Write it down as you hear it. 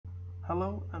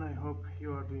Hello, and I hope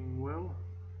you are doing well.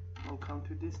 Welcome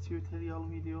to this tutorial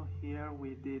video. Here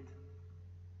we did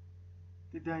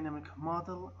the dynamic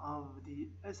model of the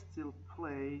steel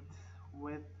plate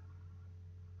with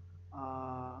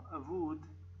a wood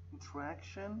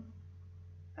interaction,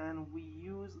 and we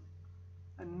use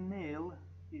a nail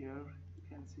here. You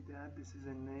can see that this is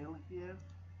a nail here,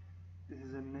 this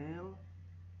is a nail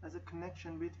as a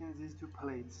connection between these two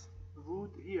plates.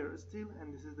 Wood here, steel,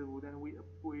 and this is the wood, and we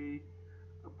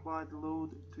applied load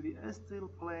to the steel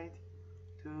plate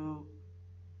to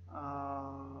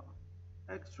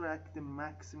extract the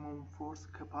maximum force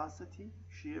capacity,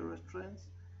 shear strength,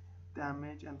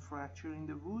 damage and fracture in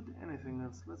the wood, anything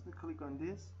else. Let me click on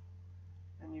this,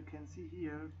 and you can see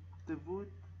here the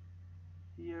wood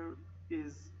here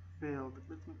is failed.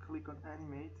 Let me click on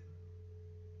animate.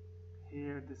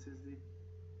 Here this is the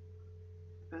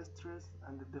stress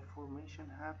and the deformation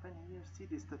happen here. See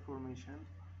this deformation,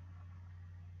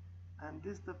 and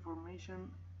this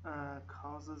deformation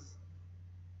causes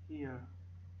here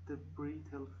the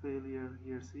brittle failure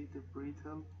here. See the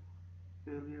brittle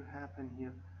failure happen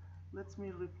here. Let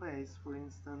me replace, for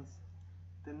instance,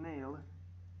 the nail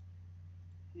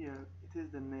here. It is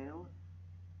the nail,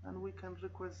 and we can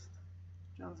request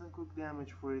Johnson Cook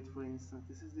damage for it. For instance,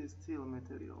 this is the steel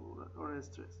material or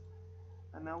stress,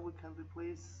 and now we can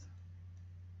replace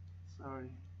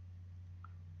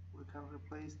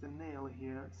the nail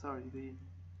here, the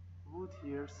wood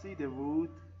here. See the wood,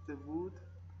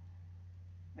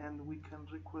 and we can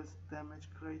request damage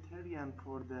criterion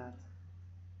for that.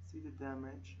 See the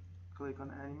damage, click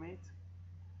on animate,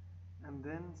 and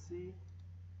then see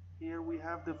here we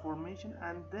have the formation,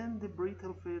 and then the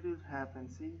brittle failure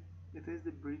happens. See, it is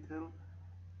the brittle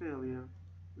failure.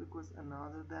 Request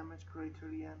another damage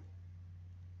criterion,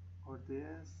 or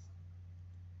this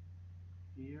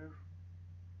here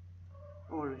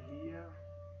or here.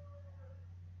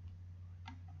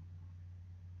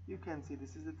 You can see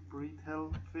this is a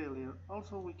brittle failure.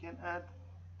 Also we can add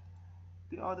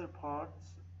the other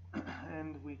parts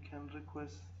and we can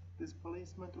request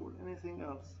displacement or anything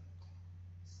else.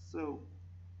 So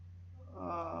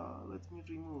let me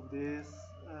remove this,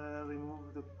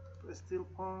 remove the steel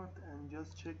part, and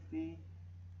just check the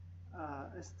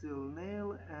steel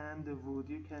nail and the wood.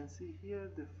 You can see here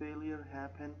the failure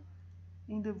happened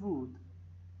in the wood,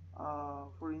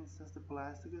 for instance the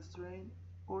plastic strain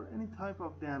or any type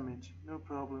of damage. No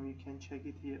problem, you can check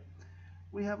it here.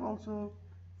 We have also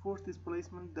force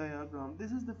displacement diagram.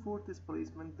 This is the force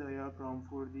displacement diagram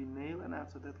for the nail, and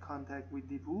after that contact with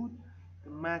the wood the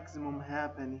maximum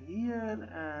happen here,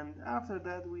 and after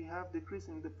that we have decrease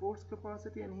in the force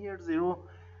capacity, and here 0,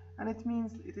 and it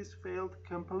means it is failed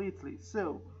completely.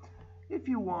 So if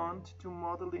you want to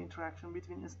model the interaction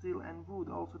between steel and wood,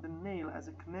 also the nail as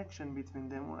a connection between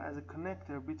them or as a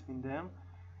connector between them,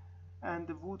 and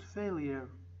the wood failure,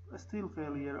 steel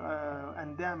failure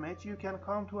and damage, you can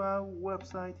come to our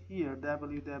website here,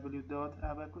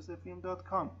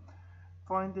 www.abaqusfm.com.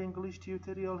 Find the English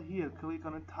tutorial here, click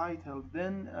on a title,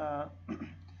 then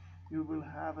you will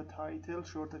have a title,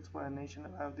 short explanation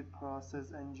about the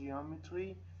process and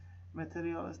geometry,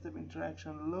 material step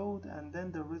interaction load, and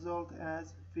then the result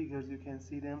as figures. You can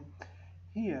see them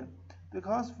here. The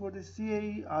cost for the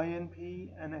CAE,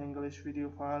 INP and English video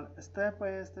file step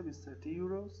by step is 30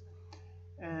 euros,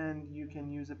 and you can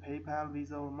use a PayPal,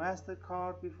 Visa or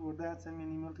MasterCard. Before that, send me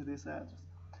an email to this address.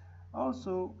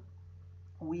 Also,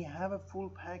 we have a full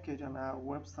package on our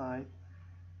website,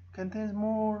 contains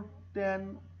more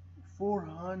than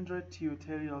 400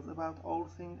 tutorials about all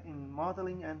things in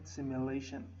modeling and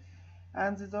simulation,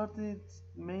 and these are the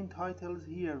main titles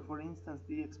here. For instance,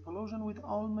 the explosion with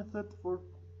all method for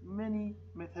many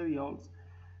materials,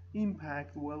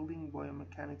 impact, welding,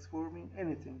 biomechanics, forming,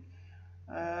 anything.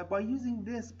 By using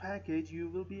this package you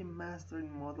will be a master in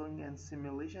modeling and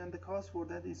simulation, and the cost for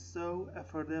that is so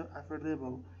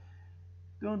affordable.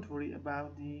 Don't worry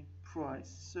about the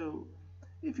price. So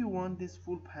if you want this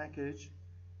full package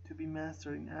to be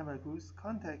master in Abaqus,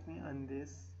 contact me on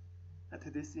this at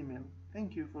this email.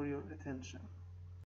 Thank you for your attention.